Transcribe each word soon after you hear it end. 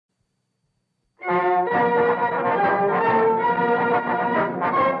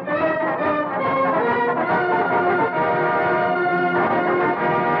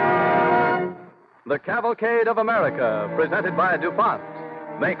Cavalcade of America, presented by DuPont,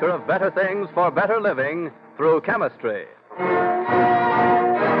 maker of better things for better living through chemistry.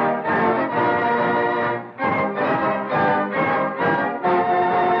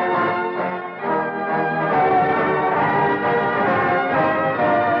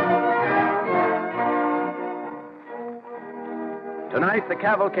 Tonight, the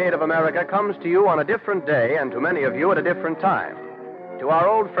Cavalcade of America comes to you on a different day and to many of you at a different time. To our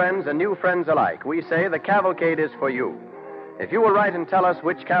old friends and new friends alike, we say the Cavalcade is for you. If you will write and tell us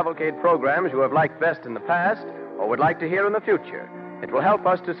which Cavalcade programs you have liked best in the past or would like to hear in the future, it will help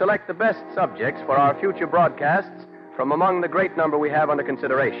us to select the best subjects for our future broadcasts from among the great number we have under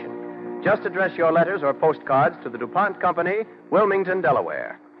consideration. Just address your letters or postcards to the DuPont Company, Wilmington,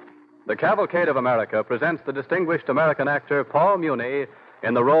 Delaware. The Cavalcade of America presents the distinguished American actor Paul Muni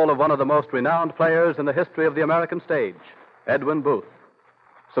in the role of one of the most renowned players in the history of the American stage, Edwin Booth.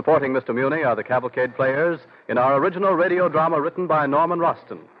 Supporting Mr. Muni are the Cavalcade players in our original radio drama written by Norman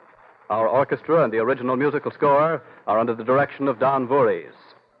Roston. Our orchestra and the original musical score are under the direction of Don Voorhees.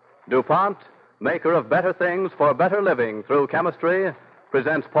 DuPont, maker of better things for better living through chemistry,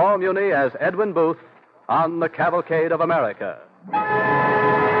 presents Paul Muni as Edwin Booth on the Cavalcade of America.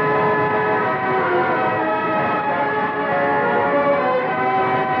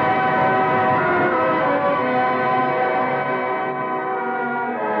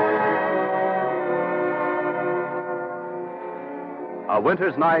 A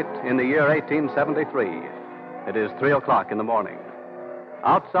winter's night in the year 1873. It is 3 o'clock in the morning.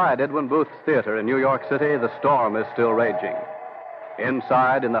 Outside Edwin Booth's theater in New York City, the storm is still raging.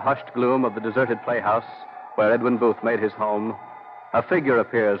 Inside, in the hushed gloom of the deserted playhouse where Edwin Booth made his home, a figure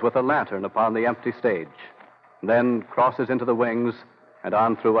appears with a lantern upon the empty stage, then crosses into the wings and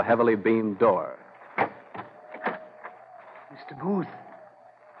on through a heavily beamed door. Mr. Booth.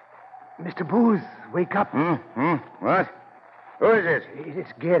 Mr. Booth, wake up. What? Who is it? It is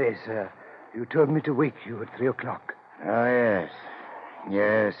Gary, sir. You told me to wake you at 3 o'clock. Oh, yes.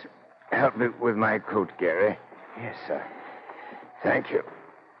 Yes. Help me with my coat, Gary. Yes, sir. Thank you.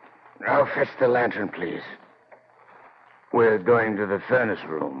 Now fetch the lantern, please. We're going to the furnace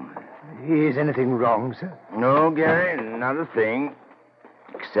room. Is anything wrong, sir? No, Gary, not a thing.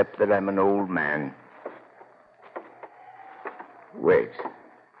 Except that I'm an old man. Wait.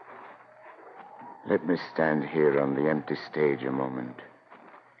 Let me stand here on the empty stage a moment.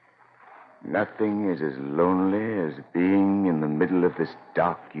 Nothing is as lonely as being in the middle of this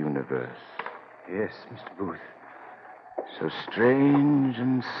dark universe. Yes, Mr. Booth. So strange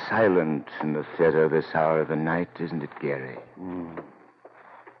and silent in the theater this hour of the night, isn't it, Gary?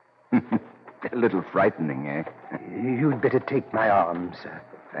 A little frightening, eh? You'd better take my arm, sir.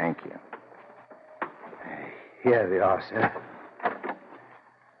 Thank you. Here we are, sir.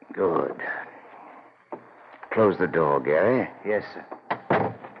 Good. Close the door, Gary. Yes,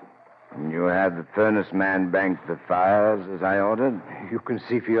 sir. You had the furnace man bank the fires as I ordered? You can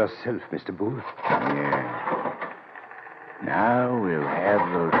see for yourself, Mr. Booth. Yeah. Now we'll have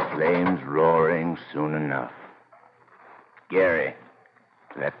those flames roaring soon enough. Gary,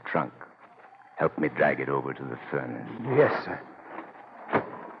 that trunk. Help me drag it over to the furnace. Yes, sir.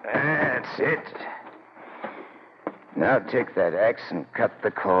 That's it. Now take that axe and cut the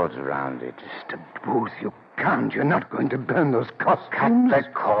cords around it. Mr. Booth, you can't. You're not going to burn those costumes. Cut the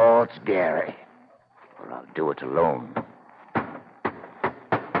cords, Gary. Or I'll do it alone.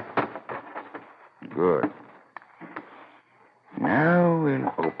 Good. Now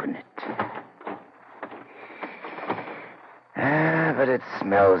we'll open it. But it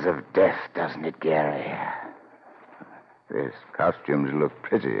smells of death, doesn't it, Gary? These costumes look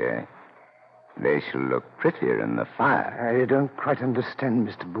pretty, eh? They shall look prettier in the fire. I don't quite understand,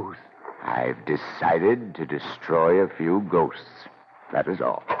 Mr. Booth. I've decided to destroy a few ghosts. That is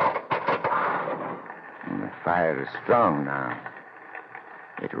all. And the fire is strong now.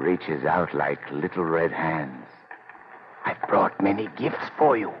 It reaches out like little red hands. I've brought many gifts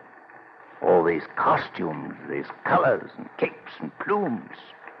for you. All these costumes, these colors and capes and plumes.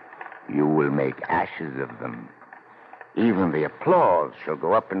 You will make ashes of them. Even the applause shall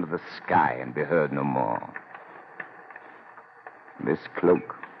go up into the sky and be heard no more. This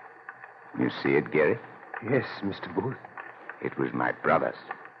cloak, you see it, Gary? Yes, Mr. Booth. It was my brother's.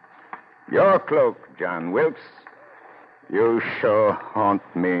 Your cloak, John Wilkes. You sure haunt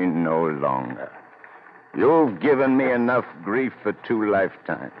me no longer. You've given me enough grief for 2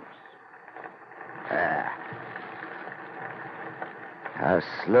 lifetimes. How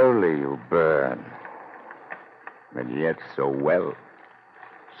slowly you burn. But yet so well.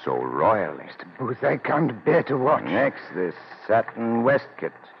 So royally. Mr. Booth, I can't bear to watch. Next, this satin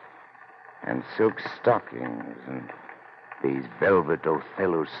waistcoat. and silk stockings, and these velvet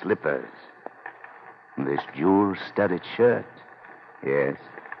Othello slippers, and this jewel-studded shirt. Yes,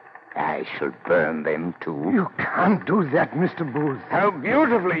 I shall burn them, too. You can't do that, Mr. Booth. How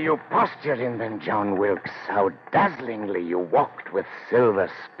beautifully you postured in them, John Wilkes. How dazzlingly you walked with silver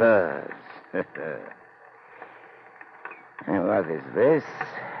spurs. And what is this?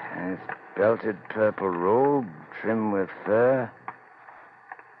 This belted purple robe trimmed with fur?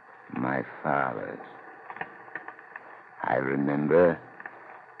 My father's. I remember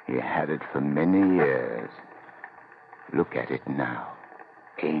he had it for many years. Look at it now.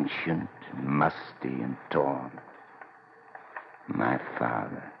 Ancient, musty, and torn. My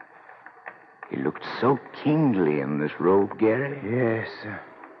father. He looked so kingly in this robe, Gary. Yes, sir.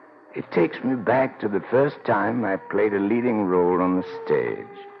 It takes me back to the first time I played a leading role on the stage.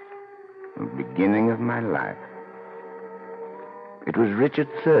 The beginning of my life. It was Richard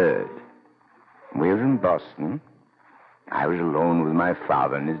III. We were in Boston. I was alone with my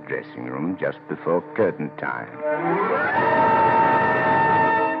father in his dressing room just before curtain time.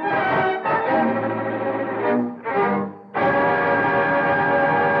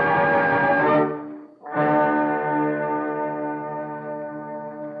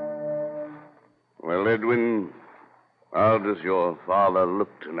 Well, Edwin, how does your father look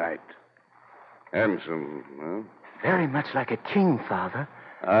tonight? Handsome, huh? Very much like a king, Father.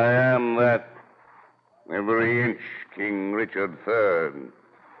 I am that. Every inch King Richard III.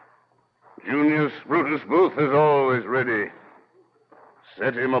 Junius Brutus Booth is always ready.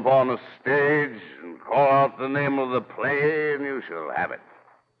 Set him upon a stage and call out the name of the play, and you shall have it.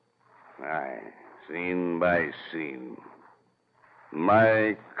 Aye, scene by scene.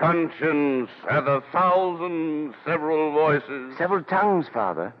 My conscience hath 1,000 several voices. Several tongues,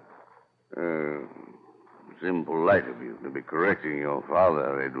 Father. It's impolite of you to be correcting your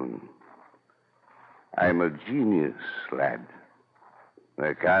father, Edwin. I'm a genius, lad.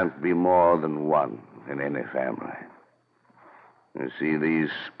 There can't be more than one in any family. You see these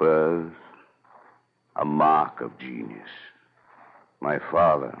spurs? A mark of genius. My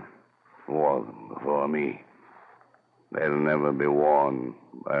father wore them before me. They'll never be worn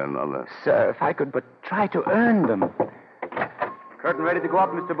by another. Sir, if I could but try to earn them. Curtain ready to go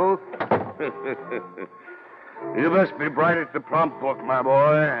up, Mr. Booth? You must be bright at the prompt book, my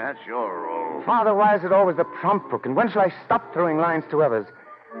boy. That's your role. Father, why is it always the prompt book? And when shall I stop throwing lines to others?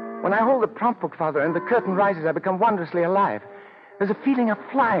 When I hold the prompt book, Father, and the curtain rises, I become wondrously alive. There's a feeling of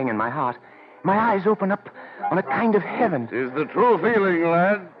flying in my heart. My eyes open up on a kind of heaven. 'Tis the true feeling,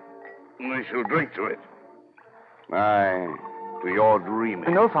 lad. We shall drink to it. Aye, to your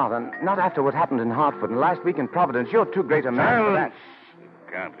dreaming. No, Father, not after what happened in Hartford and last week in Providence. You're too great a man for that. Silence!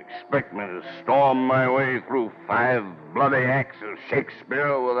 Can't expect me to storm my way through 5 bloody acts of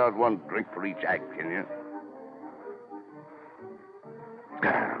Shakespeare without one drink for each act, can you?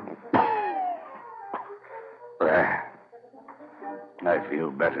 There. I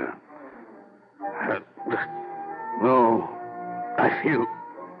feel better. No, I feel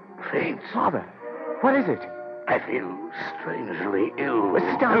faint. Father, what is it? I feel strangely ill.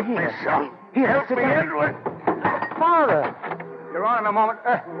 Sit down Help me, here. son. Here, Help sit me, down. Edwin. Father! You're on in a moment.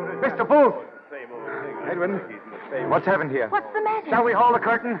 Mr. Booth! Edwin, what's happened here? What's the matter? Shall we hold the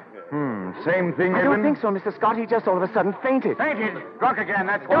curtain? Same thing, Edwin? I don't think so, Mr. Scott. He just all of a sudden fainted. Fainted? Drunk again,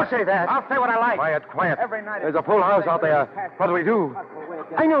 that's Don't what. say that. I'll say what I like. Quiet, quiet. Every night. There's a full house out there. What do we do?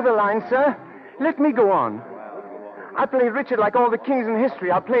 I know the line, sir. Let me go on. I played Richard like all the kings in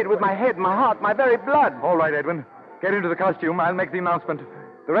history. I'll play it with my head, my heart, my very blood. All right, Edwin. Get into the costume. I'll make the announcement.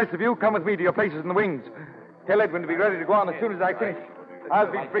 The rest of you, come with me to your places in the wings. Tell Edwin to be ready to go on as soon as I finish.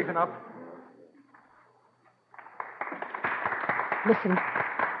 I'll be brief enough. Listen,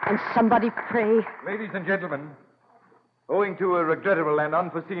 and somebody pray. Ladies and gentlemen, owing to a regrettable and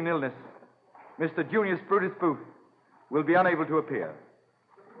unforeseen illness, Mr. Junius Brutus Booth will be unable to appear.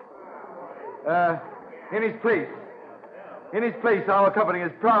 In his place, our company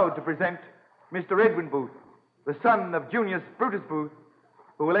is proud to present Mr. Edwin Booth, the son of Junius Brutus Booth,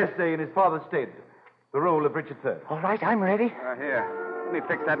 who will essay in his father's stead the role of Richard III. All right, I'm ready. Here. Let me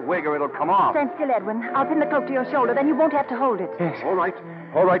fix that wig or it'll come off. Stand still, Edwin. I'll pin the cloak to your shoulder, then you won't have to hold it. Yes. All right.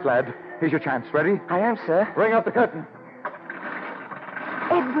 All right, lad. Here's your chance. Ready? I am, sir. Bring up the curtain.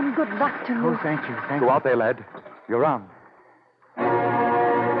 Edwin, good luck to you. Oh, thank you. Thank Go you. out there, lad. You're on.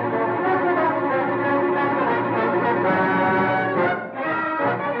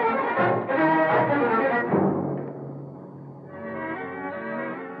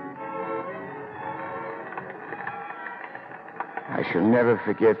 I shall never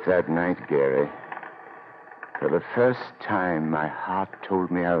forget that night, Gary. For the first time, my heart told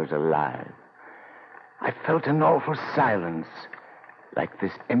me I was alive. I felt an awful silence, like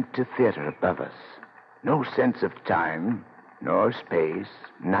this empty theater above us. No sense of time, nor space,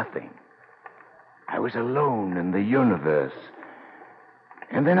 nothing. I was alone in the universe.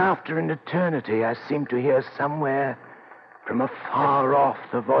 And then after an eternity, I seemed to hear somewhere from afar off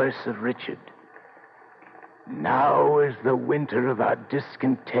the voice of Richard. Now is the winter of our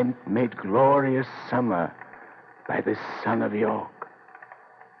discontent made glorious summer by the Son of York.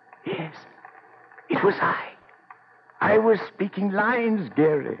 Yes, it was I. I was speaking lines,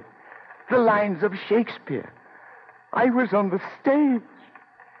 Gary. The lines of Shakespeare. I was on the stage.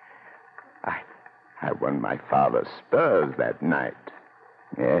 I won my father's spurs that night.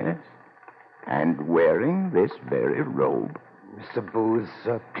 Yes, and wearing this very robe. Mr. Booth,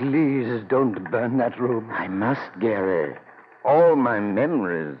 please don't burn that robe. I must, Gary. All my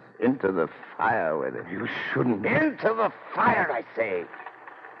memories into the fire with it. You shouldn't. Into the fire, I say.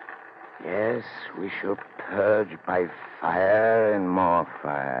 Yes, we shall purge by fire and more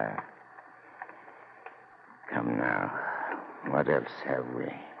fire. Come now. What else have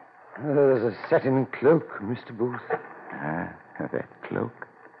we? There's a satin cloak, Mr. Booth. Ah, that cloak.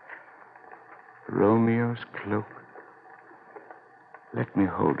 Romeo's cloak. Let me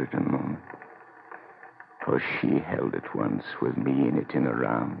hold it a moment. For she held it once with me in it in her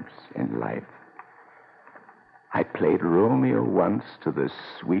arms, in life. I played Romeo once to the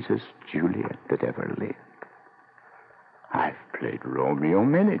sweetest Juliet that ever lived. I've played Romeo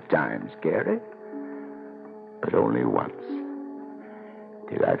many times, Gary. But only once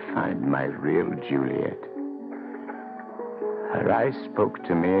did I find my real Juliet. Her eyes spoke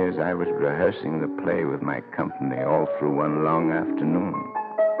to me as I was rehearsing the play with my company all through one long afternoon.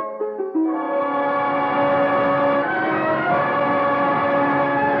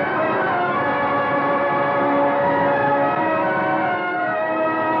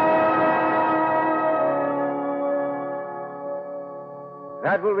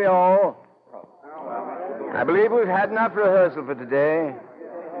 That will be all. I believe we've had enough rehearsal for today.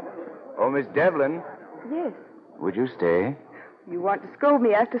 Oh, Miss Devlin, Yes. Would you stay? You want to scold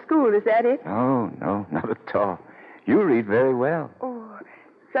me after school, is that it? No, not at all. You read very well. Oh,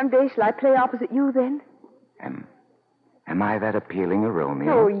 someday shall I play opposite you then? Am I that appealing a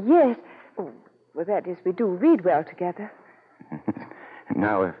Romeo? Oh, yes. Oh, well, that is, we do read well together.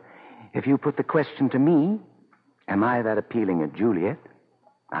 Now, if you put the question to me, am I that appealing a Juliet?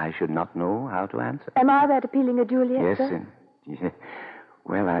 I should not know how to answer. Am I that appealing a Juliet, Yes, sir?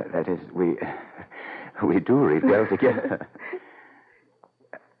 well, that is, we do read well together.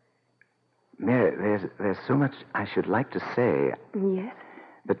 Mary, there's so much I should like to say. Yes.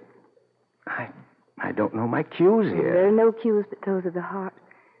 But I don't know my cues here. There are no cues but those of the heart.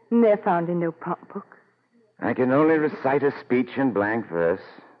 And they're found in no prompt book. I can only recite a speech in blank verse,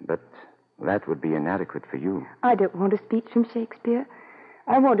 but that would be inadequate for you. I don't want a speech from Shakespeare.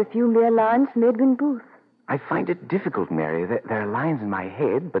 I want a few mere lines from Edwin Booth. I find it difficult, Mary. There are lines in my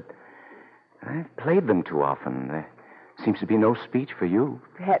head, but I've played them too often. There seems to be no speech for you.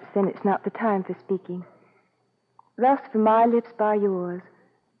 Perhaps then it's not the time for speaking. Thus from my lips by yours,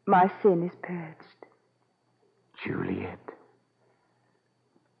 my sin is purged. Juliet.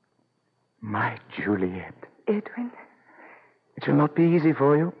 My Juliet. Edwin? It will not be easy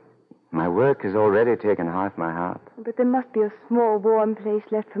for you. My work has already taken half my heart. But there must be a small, warm place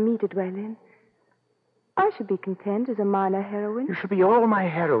left for me to dwell in. I should be content as a minor heroine. You should be all my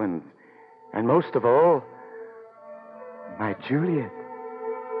heroines. And most of all, my Juliet.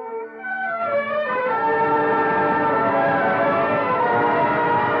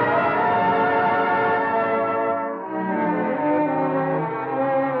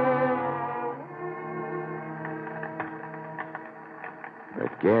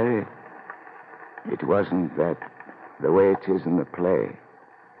 But, Gary, it wasn't that the way it is in the play.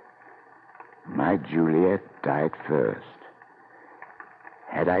 My Juliet died first.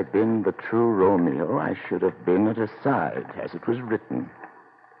 Had I been the true Romeo, I should have been at her side, as it was written.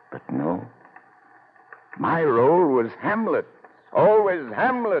 But no. My role was Hamlet. Always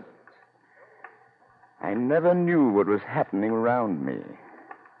Hamlet. I never knew what was happening around me.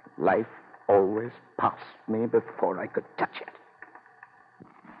 Life always passed me before I could touch it.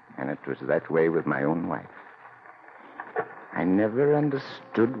 And it was that way with my own wife. I never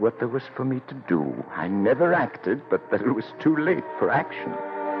understood what there was for me to do. I never acted, but that it was too late for action.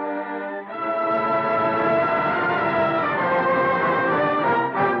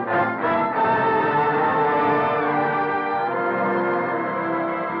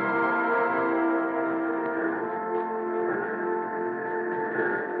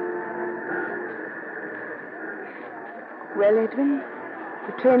 Well, Edwin,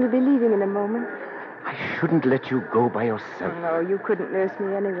 the train will be leaving in a moment. I shouldn't let you go by yourself. No, you couldn't nurse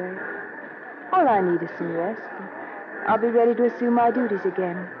me anyway. All I need is some rest. I'll be ready to assume my duties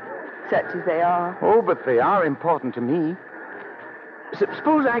again, such as they are. Oh, but they are important to me.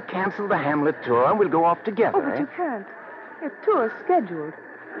 Suppose I cancel the Hamlet tour and we'll go off together, Oh, but you can't. Your tour's scheduled.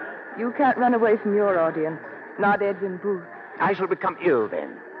 You can't run away from your audience. Not Edwin Booth. I shall become ill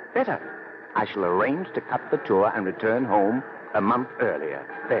then. Better. I shall arrange to cut the tour and return home a month earlier.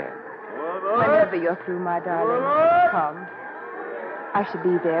 There. Whenever you're through, my darling, come. I shall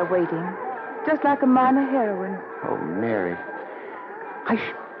be there waiting, just like a minor heroine. Oh, Mary.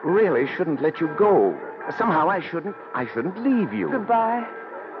 I really shouldn't let you go. Somehow I shouldn't leave you. Goodbye.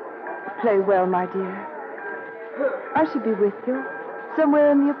 Play well, my dear. I shall be with you,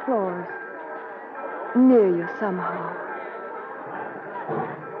 somewhere in the applause. Near you somehow.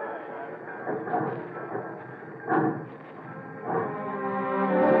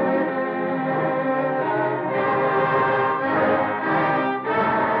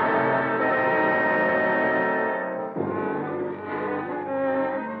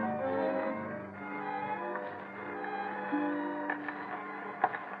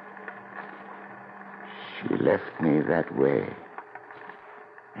 She left me that way.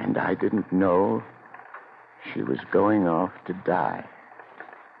 And I didn't know she was going off to die.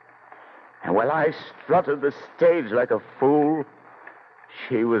 And while I strutted the stage like a fool,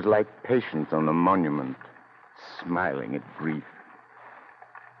 she was like Patience on the monument, smiling at grief.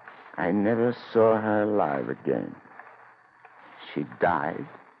 I never saw her alive again. She died,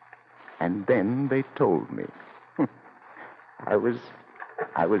 and then they told me. I was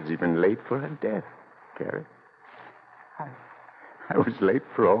even late for her death, Gary. I was late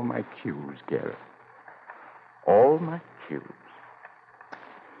for all my cues, Gary. All my cues.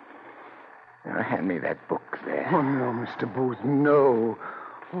 Now, hand me that book there. Oh, no, Mr. Booth, no.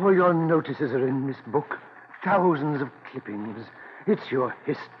 All your notices are in this book. Thousands of clippings. It's your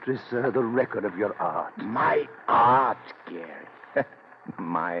history, sir, the record of your art. My art, Gary.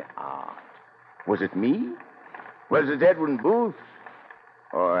 My art. Was it me? Was it Edwin Booth?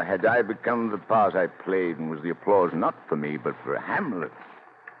 Or had I become the part I played and was the applause not for me, but for Hamlet?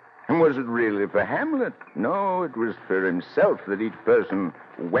 And was it really for Hamlet? No, it was for himself that each person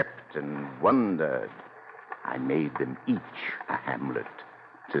wept and wondered. I made them each a Hamlet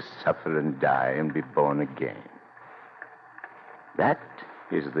to suffer and die and be born again. That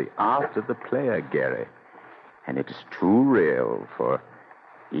is the art of the player, Gary. And it is too real for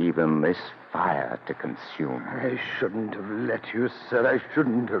even this fire to consume. I shouldn't have let you, sir. I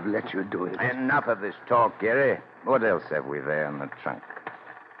shouldn't have let you do it. Enough of this talk, Gary. What else have we there in the trunk?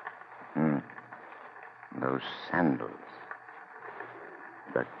 Those sandals.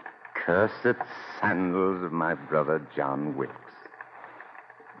 The cursed sandals of my brother John Wilkes.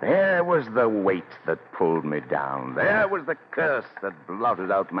 There was the weight that pulled me down. There was the curse that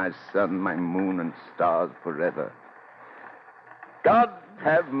blotted out my sun, my moon, and stars forever. God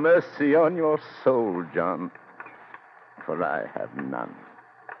have mercy on your soul, John, for I have none.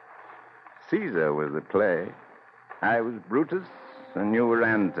 Caesar was the play. I was Brutus, and you were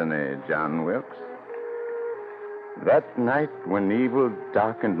Antony, John Wilkes. That night when evil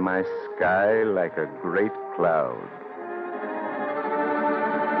darkened my sky like a great cloud.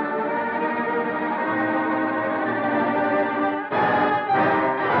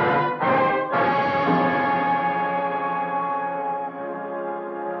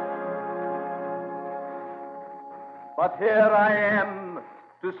 But here I am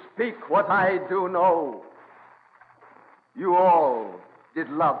to speak what I do know. You all did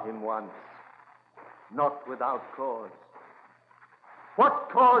love him once, not without cause. What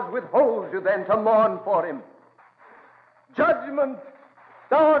cause withholds you then to mourn for him? Judgment,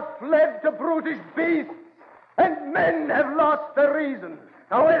 thou art fled to brutish beasts, and men have lost their reason.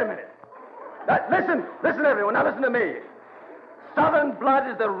 Now, wait a minute. Listen, everyone. Now, listen to me. Southern blood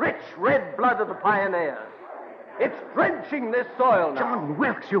is the rich red blood of the pioneers. It's drenching this soil now. John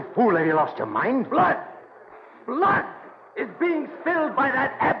Wilkes, you fool, have you lost your mind? Blood is being spilled by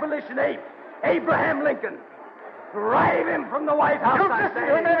that abolition ape, Abraham Lincoln. Drive him from the White House, I say.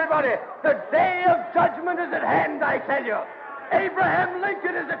 Everybody. The day of judgment is at hand, I tell you. Abraham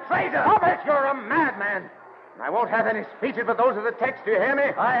Lincoln is a traitor. Stop it! You're a madman. I won't have any speeches but those of the text. Do you hear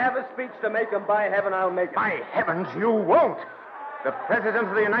me? I have a speech to make, and by heaven, I'll make it. By heavens, you won't. The President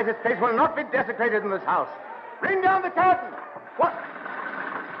of the United States will not be desecrated in this house. Bring down the curtain. What?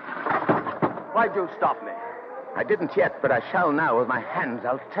 Why'd you stop me? I didn't yet, but I shall now. With my hands,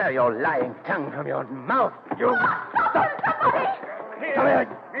 I'll tear your lying tongue from your mouth. You... Stop! Somebody!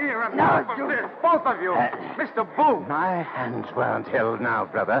 Here, both of you. Mr. Booth. My hands weren't held now,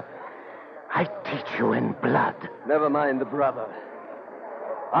 brother. I teach you in blood. Never mind the brother.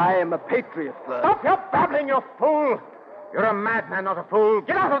 I am a patriot, sir. Stop your babbling, you fool! You're a madman, not a fool.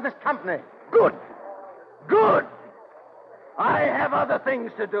 Get out of this company. Good. Good. I have other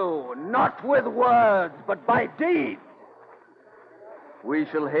things to do, not with words, but by deeds. We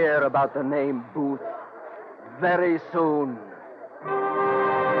shall hear about the name Booth very soon.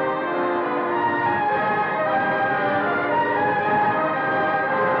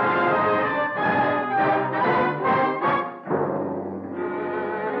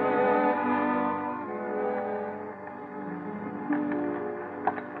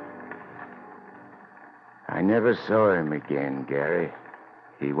 I never saw him again, Gary.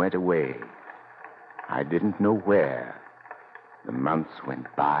 He went away. I didn't know where. The months went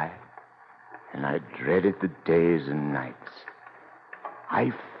by, and I dreaded the days and nights.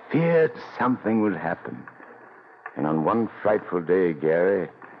 I feared something would happen. And on one frightful day, Gary,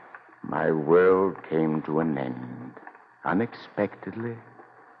 my world came to an end. Unexpectedly,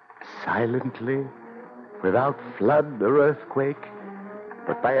 silently, without flood or earthquake,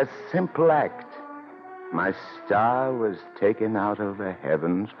 but by a simple act. My star was taken out of the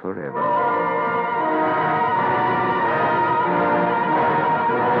heavens forever.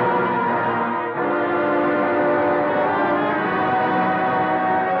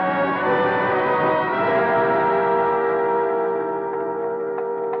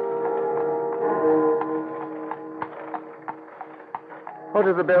 What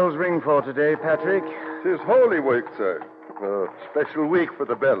do the bells ring for today, Patrick? 'Tis Holy Week, sir. A special week for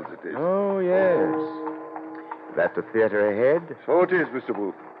the bells, it is. Oh, yes. That the theater ahead? So it is, Mr.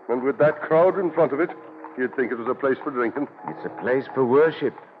 Booth. And with that crowd in front of it, you'd think it was a place for drinking. It's a place for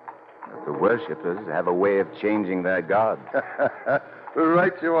worship. But the worshippers have a way of changing their gods.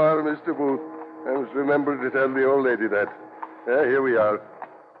 Right you are, Mr. Booth. I must remember to tell the old lady that. Here we are.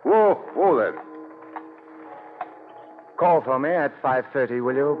 Whoa there. Call for me at 5:30,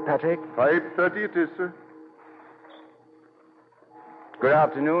 will you, Patrick? 5:30 it is, sir. Good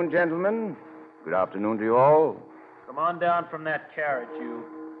afternoon, gentlemen. Good afternoon to you all. Come on down from that carriage, you.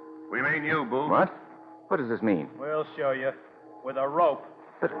 We mean you, Booth. What? What does this mean? We'll show you. With a rope.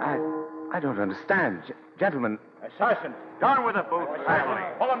 But I don't understand. Gentlemen, Sergeant. Down with it, Booth.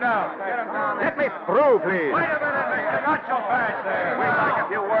 Pull him down. Get him down. let me through, please. Wait a minute, mister. Not so fast there. We'd like a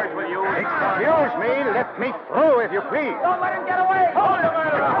few words with you. Excuse me. Let me through, if you please. Don't let him get away. Hold him,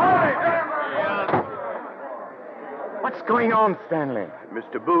 hold him. What's going on, Stanley?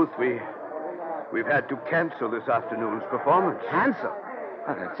 Mr. Booth, we've had to cancel this afternoon's performance. Cancel?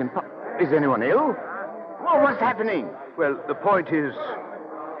 Oh, that's impossible. Is anyone ill? Well, what's happening? Well, the point is,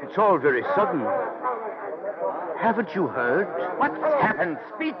 it's all very sudden. Haven't you heard? What's happened?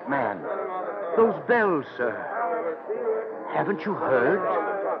 Speak, man. Those bells, sir. Haven't you heard?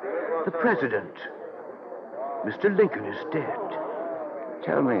 The president, Mr. Lincoln, is dead.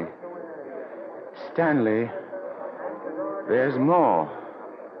 Tell me, Stanley, there's more.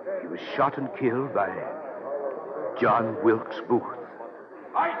 He was shot and killed by John Wilkes Booth.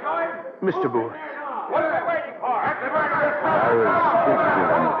 Mr. Booth. What are they waiting for? I will speak to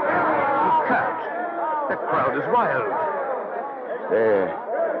them. You can't. That crowd is wild.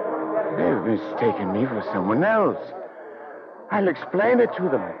 They've mistaken me for someone else. I'll explain it to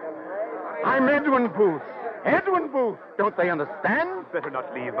them. I'm Edwin Booth. Edwin Booth. Don't they understand? Better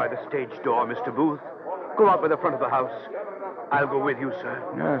not leave by the stage door, Mr. Booth. Go out by the front of the house. I'll go with you, sir.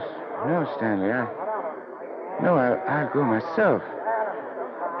 No, Stanley. I'll go myself.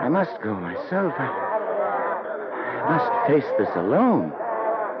 I must go myself. I must face this alone.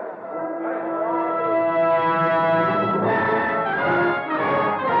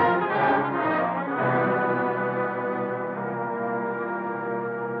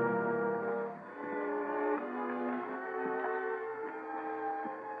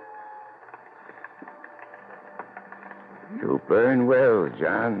 You burn well,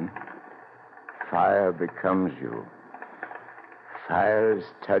 John. Fire becomes you. Fire has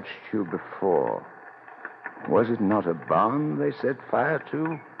touched you before. Was it not a barn they set fire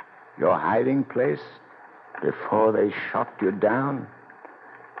to? Your hiding place? Before they shot you down?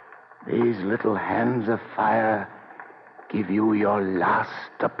 These little hands of fire give you your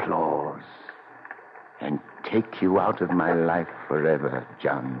last applause and take you out of my life forever,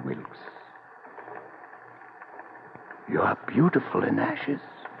 John Wilkes. You are beautiful in ashes.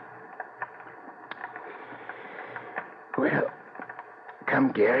 Well,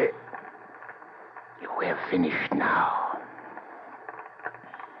 come, Gary. We're finished now.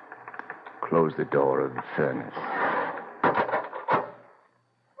 Close the door of the furnace.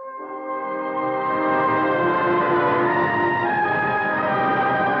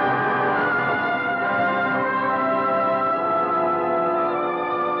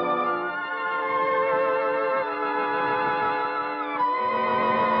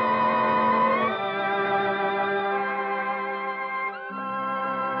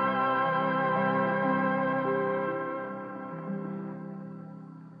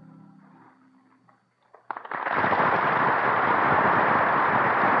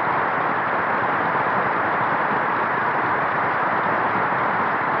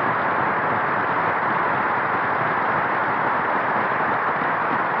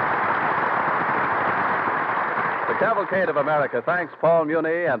 Cavalcade of America thanks Paul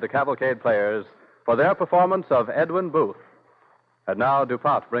Muni and the Cavalcade players for their performance of Edwin Booth. And now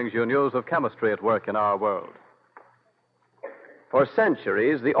DuPont brings you news of chemistry at work in our world. For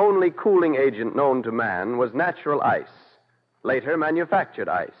centuries, the only cooling agent known to man was natural ice, later manufactured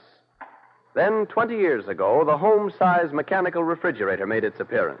ice. Then, 20 years ago, the home-size mechanical refrigerator made its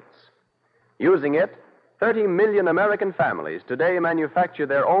appearance. Using it, 30 million American families today manufacture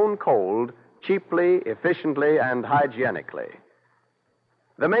their own cold cheaply, efficiently, and hygienically.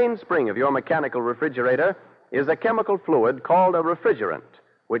 The mainspring of your mechanical refrigerator is a chemical fluid called a refrigerant,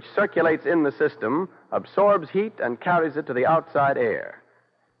 which circulates in the system, absorbs heat, and carries it to the outside air.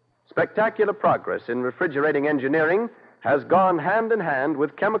 Spectacular progress in refrigerating engineering has gone hand in hand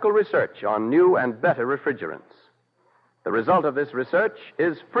with chemical research on new and better refrigerants. The result of this research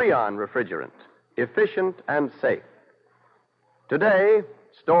is Freon refrigerant, efficient and safe. Today,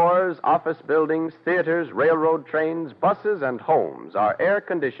 stores, office buildings, theaters, railroad trains, buses, and homes are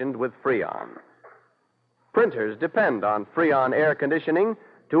air-conditioned with Freon. Printers depend on Freon air conditioning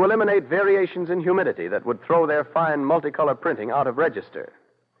to eliminate variations in humidity that would throw their fine multicolor printing out of register.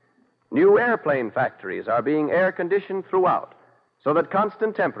 New airplane factories are being air-conditioned throughout so that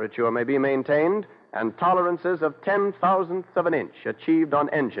constant temperature may be maintained and tolerances of 10,000ths of an inch achieved on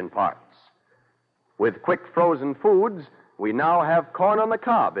engine parts. With quick frozen foods, we now have corn on the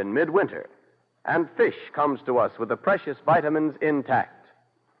cob in midwinter, and fish comes to us with the precious vitamins intact.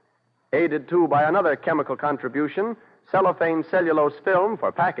 Aided, too, by another chemical contribution, cellophane cellulose film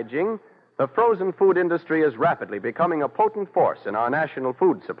for packaging, the frozen food industry is rapidly becoming a potent force in our national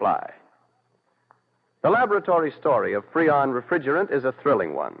food supply. The laboratory story of Freon refrigerant is a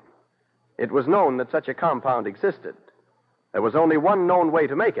thrilling one. It was known that such a compound existed. There was only one known way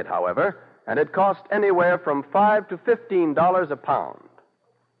to make it, however, and it cost anywhere from $5 to $15 a pound.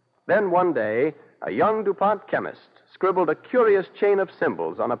 Then one day, a young DuPont chemist scribbled a curious chain of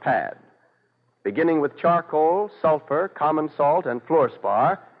symbols on a pad. Beginning with charcoal, sulfur, common salt, and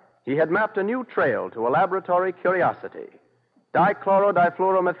fluorspar, he had mapped a new trail to a laboratory curiosity,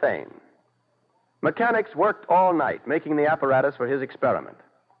 dichlorodifluoromethane. Mechanics worked all night making the apparatus for his experiment.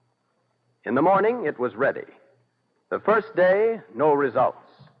 In the morning, it was ready. The first day, no results.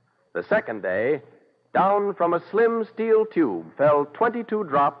 The second day, down from a slim steel tube fell 22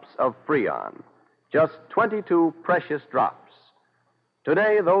 drops of Freon. Just 22 precious drops.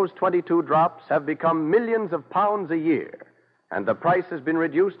 Today, those 22 drops have become millions of pounds a year, and the price has been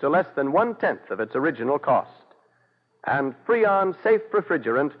reduced to less than 1/10 of its original cost. And Freon Safe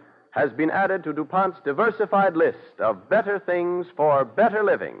Refrigerant has been added to DuPont's diversified list of better things for better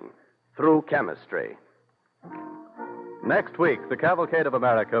living through chemistry. Next week, the Cavalcade of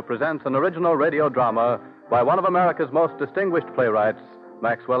America presents an original radio drama by one of America's most distinguished playwrights,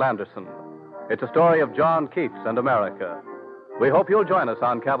 Maxwell Anderson. It's a story of John Keats and America. We hope you'll join us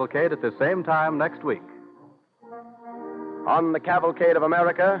on Cavalcade at the same time next week. On the Cavalcade of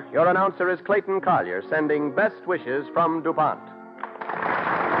America, your announcer is Clayton Collier, sending best wishes from DuPont.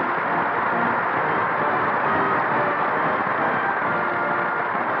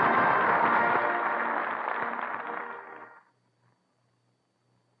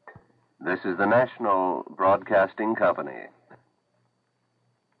 This is the National Broadcasting Company.